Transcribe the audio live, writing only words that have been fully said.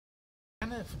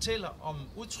gerne fortælle om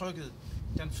udtrykket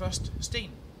den første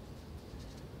sten.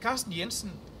 Carsten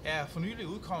Jensen er for nylig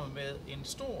udkommet med en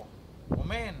stor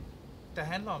roman, der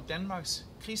handler om Danmarks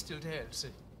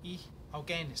krigsdeltagelse i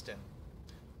Afghanistan.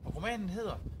 Og romanen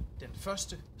hedder Den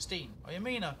første sten. Og jeg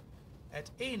mener,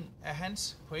 at en af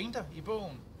hans pointer i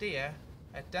bogen, det er,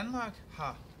 at Danmark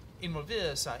har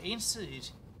involveret sig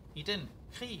ensidigt i den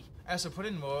krig, altså på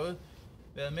den måde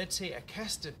været med til at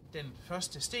kaste den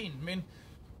første sten, men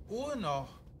uden at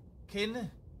kende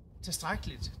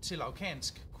tilstrækkeligt til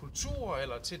afghansk kultur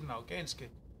eller til den afghanske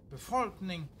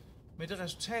befolkning, med det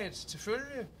resultat til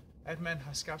følge, at man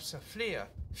har skabt sig flere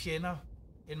fjender,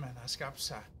 end man har skabt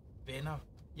sig venner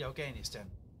i Afghanistan.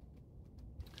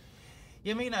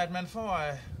 Jeg mener, at man for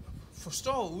at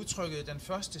forstå udtrykket den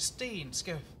første sten,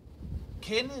 skal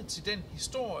kende til den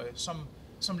historie,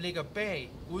 som ligger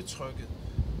bag udtrykket.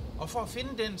 Og for at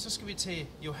finde den, så skal vi til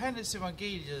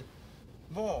Johannesevangeliet,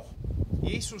 hvor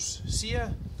Jesus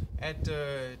siger, at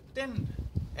den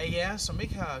af jer, som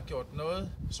ikke har gjort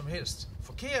noget som helst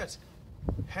forkert,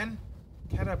 han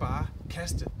kan da bare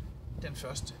kaste den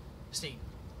første sten.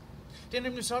 Det er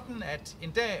nemlig sådan, at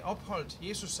en dag opholdt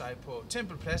Jesus sig på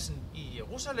tempelpladsen i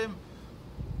Jerusalem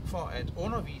for at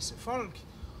undervise folk,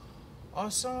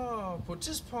 og så på et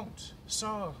tidspunkt,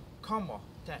 så kommer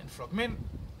der en flok mænd.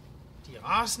 De er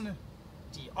rasende,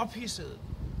 de er ophidsede,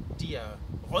 de er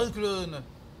rødglødende,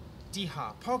 de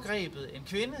har pågrebet en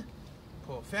kvinde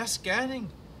på fersk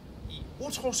gerning i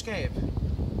utroskab,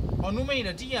 og nu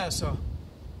mener de altså,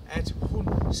 at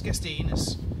hun skal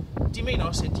stenes. De mener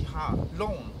også, at de har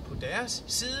loven på deres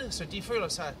side, så de føler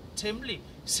sig temmelig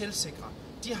selvsikre.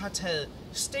 De har taget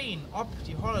sten op,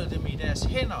 de holder dem i deres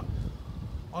hænder,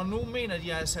 og nu mener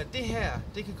de altså, at det her,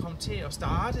 det kan komme til at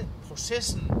starte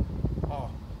processen,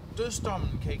 og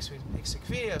dødsdommen kan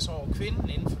eksekveres over kvinden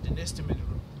inden for det næste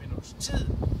minuts tid.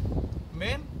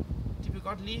 Men de vil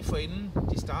godt lige forinden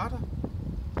de starter,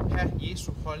 have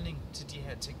Jesu holdning til de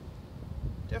her ting.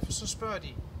 Derfor så spørger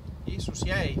de Jesus,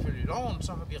 ja, ifølge loven,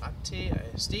 så har vi ret til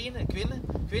at stene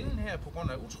kvinden her på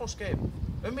grund af utroskab.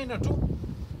 Hvad mener du?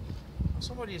 Og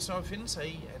så må de så finde sig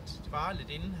i, at det varer lidt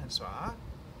inden han svarer.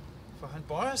 For han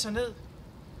bøjer sig ned,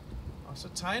 og så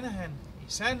tegner han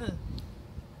i sandet,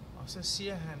 og så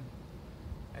siger han,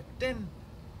 at den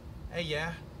af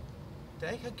jer, der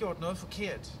ikke har gjort noget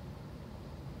forkert,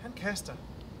 han kaster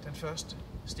den første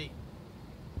sten.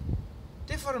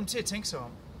 Det får dem til at tænke sig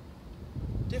om.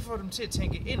 Det får dem til at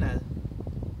tænke indad.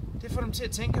 Det får dem til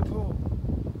at tænke på,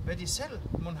 hvad de selv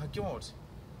må have gjort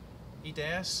i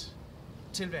deres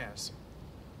tilværelse.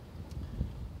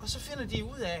 Og så finder de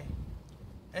ud af,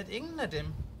 at ingen af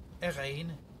dem er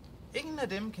rene. Ingen af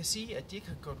dem kan sige, at de ikke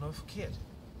har gjort noget forkert.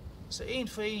 Så en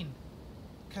for en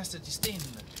kaster de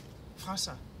stenene fra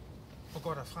sig og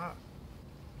går derfra.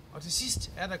 Og til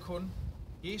sidst er der kun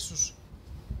Jesus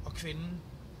og kvinden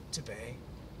tilbage.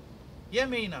 Jeg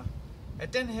mener,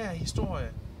 at den her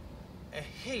historie er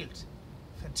helt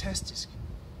fantastisk.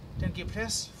 Den giver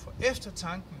plads for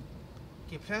eftertanken,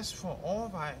 giver plads for at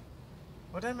overveje,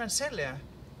 hvordan man selv er,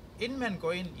 inden man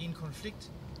går ind i en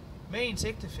konflikt med ens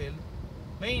ægtefælle,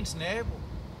 med ens nabo,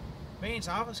 med ens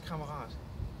arbejdskammerat,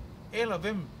 eller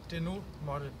hvem det nu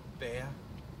måtte være.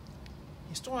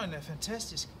 Historien er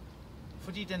fantastisk,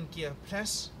 fordi den giver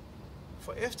plads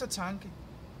for eftertanke,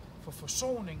 for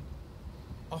forsoning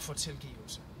og for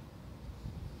tilgivelse.